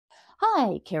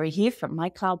Hi, Carrie here from My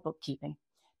Cloud Bookkeeping.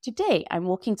 Today, I'm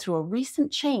walking through a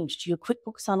recent change to your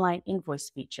QuickBooks Online invoice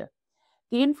feature.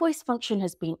 The invoice function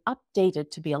has been updated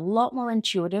to be a lot more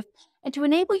intuitive and to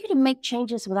enable you to make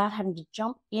changes without having to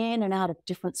jump in and out of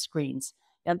different screens.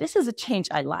 Now, this is a change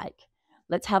I like.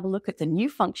 Let's have a look at the new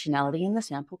functionality in the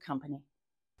sample company.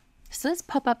 So let's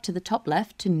pop up to the top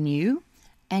left to New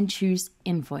and choose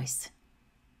Invoice.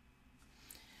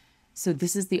 So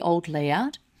this is the old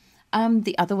layout.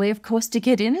 The other way, of course, to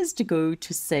get in is to go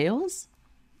to Sales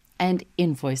and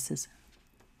Invoices.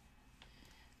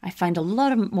 I find a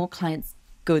lot of more clients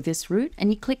go this route,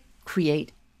 and you click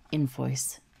Create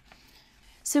Invoice.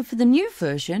 So for the new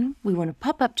version, we want to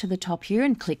pop up to the top here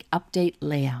and click Update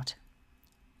Layout.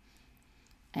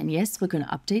 And yes, we're going to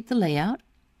update the layout.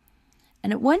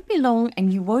 And it won't be long,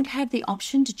 and you won't have the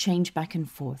option to change back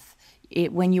and forth.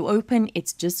 When you open,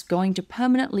 it's just going to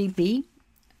permanently be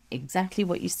exactly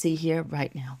what you see here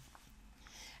right now.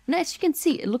 And as you can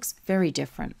see, it looks very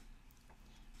different.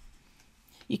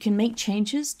 You can make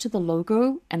changes to the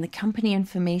logo and the company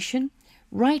information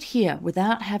right here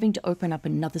without having to open up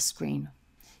another screen.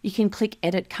 You can click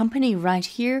Edit Company right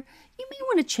here. You may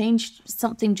want to change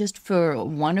something just for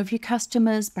one of your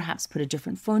customers, perhaps put a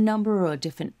different phone number or a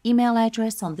different email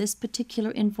address on this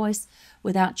particular invoice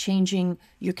without changing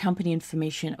your company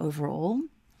information overall.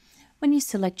 When you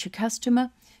select your customer,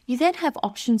 you then have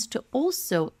options to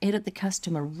also edit the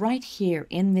customer right here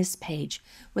in this page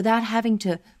without having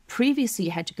to, previously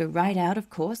you had to go right out, of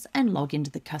course, and log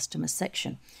into the customer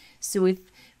section. So if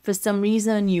for some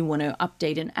reason you want to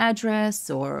update an address,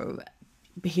 or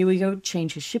here we go,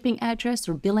 change your shipping address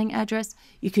or billing address,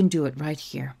 you can do it right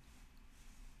here.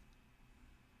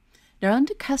 Now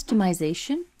under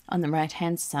customization on the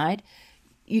right-hand side,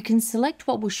 you can select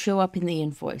what will show up in the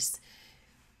invoice.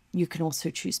 You can also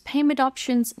choose payment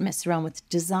options, mess around with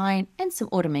design, and some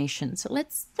automation. So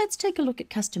let's take a look at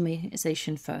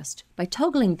customization first. By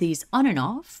toggling these on and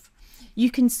off,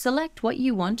 you can select what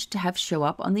you want to have show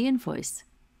up on the invoice.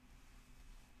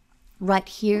 Right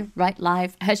here, right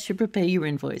live, as you prepare your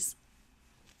invoice.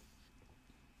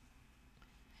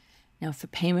 Now for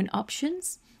payment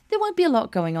options, there won't be a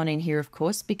lot going on in here, of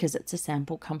course, because it's a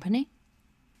sample company.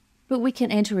 But we can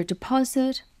enter a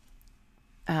deposit.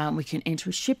 We can enter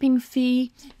a shipping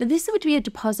fee. Now this would be a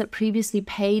deposit previously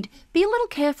paid. Be a little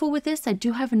careful with this. I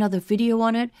do have another video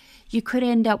on it. You could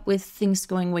end up with things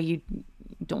going where you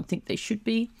don't think they should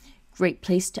be. Great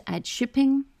place to add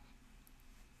shipping.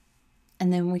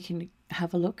 And then we can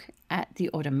have a look at the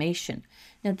automation.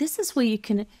 Now this is where you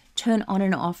can turn on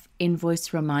and off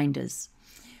invoice reminders.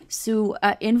 So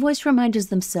invoice reminders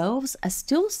themselves are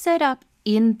still set up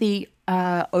in the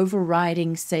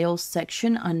overriding sales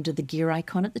section under the gear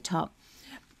icon at the top.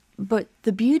 But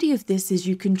the beauty of this is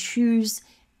you can choose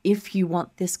if you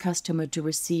want this customer to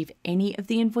receive any of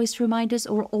the invoice reminders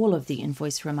or all of the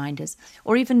invoice reminders,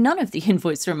 or even none of the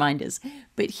invoice reminders.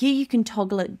 But here you can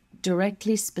toggle it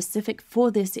directly specific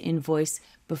for this invoice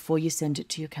before you send it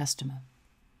to your customer.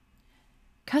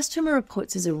 Customer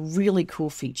reports is a really cool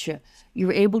feature.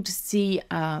 You're able to see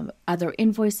other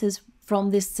invoices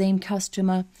from this same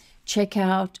customer, check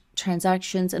out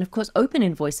transactions, and of course open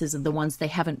invoices are the ones they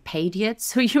haven't paid yet,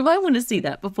 so you might want to see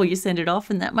that before you send it off,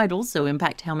 and that might also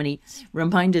impact how many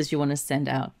reminders you want to send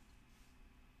out.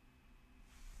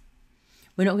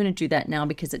 We're not going to do that now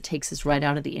because it takes us right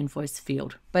out of the invoice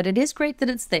field, but it is great that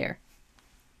it's there.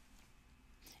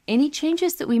 Any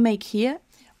changes that we make here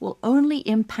will only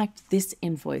impact this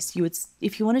invoice.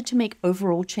 If you wanted to make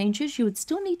overall changes, you would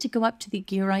still need to go up to the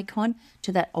gear icon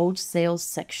to that old sales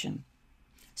section.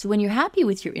 So when you're happy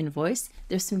with your invoice,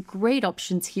 there's some great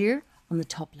options here on the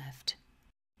top left.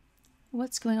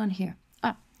 What's going on here?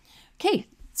 Okay,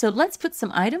 so let's put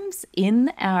some items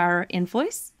in our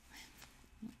invoice.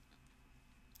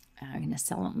 I'm going to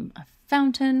sell them a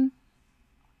fountain,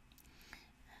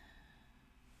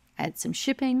 add some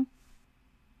shipping.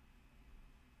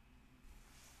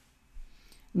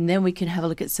 And then we can have a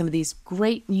look at some of these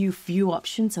great new view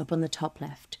options up on the top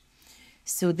left.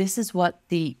 So this is what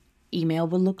the email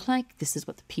will look like. This is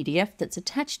what the PDF that's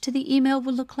attached to the email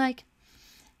will look like.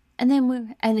 And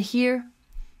then here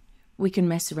we can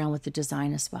mess around with the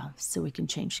design as well. So we can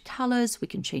change colors, we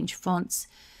can change fonts.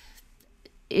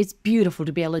 It's beautiful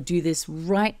to be able to do this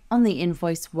right on the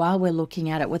invoice while we're looking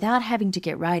at it without having to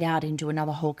get right out into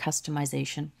another whole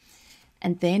customization.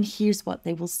 And then here's what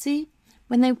they will see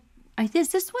when they, is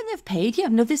this when they've paid? Yeah,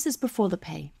 no, this is before the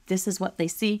pay. This is what they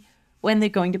see when they're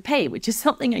going to pay, which is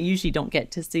something I usually don't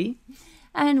get to see.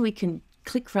 And we can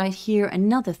click right here.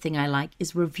 Another thing I like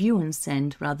is review and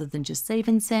send rather than just save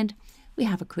and send. We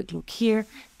have a quick look here.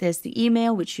 There's the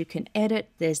email, which you can edit.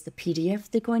 There's the PDF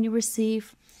they're going to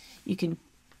receive. You can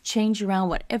change around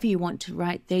whatever you want to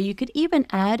write there. You could even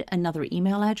add another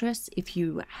email address if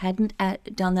you hadn't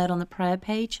done that on the prior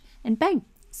page, and bang,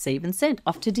 save and send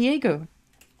off to Diego.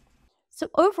 So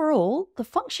overall, the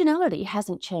functionality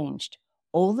hasn't changed.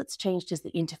 All that's changed is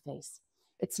the interface.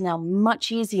 It's now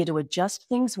much easier to adjust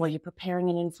things while you're preparing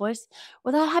an invoice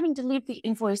without having to leave the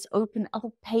invoice open other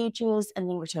pages and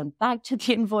then return back to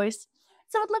the invoice.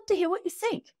 So I'd love to hear what you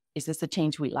think. Is this a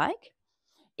change we like?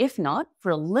 If not,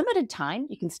 for a limited time,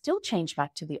 you can still change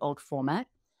back to the old format,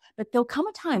 but there'll come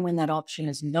a time when that option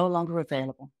is no longer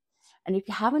available. And if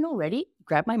you haven't already,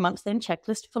 grab my month-end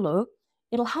checklist below.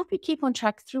 It'll help you keep on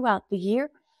track throughout the year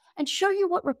and show you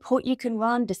what report you can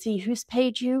run to see who's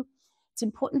paid you. It's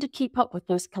important to keep up with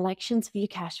those collections for your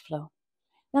cash flow.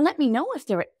 Now let me know if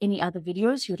there are any other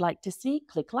videos you'd like to see.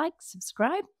 Click like,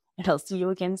 subscribe, and I'll see you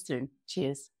again soon.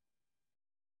 Cheers.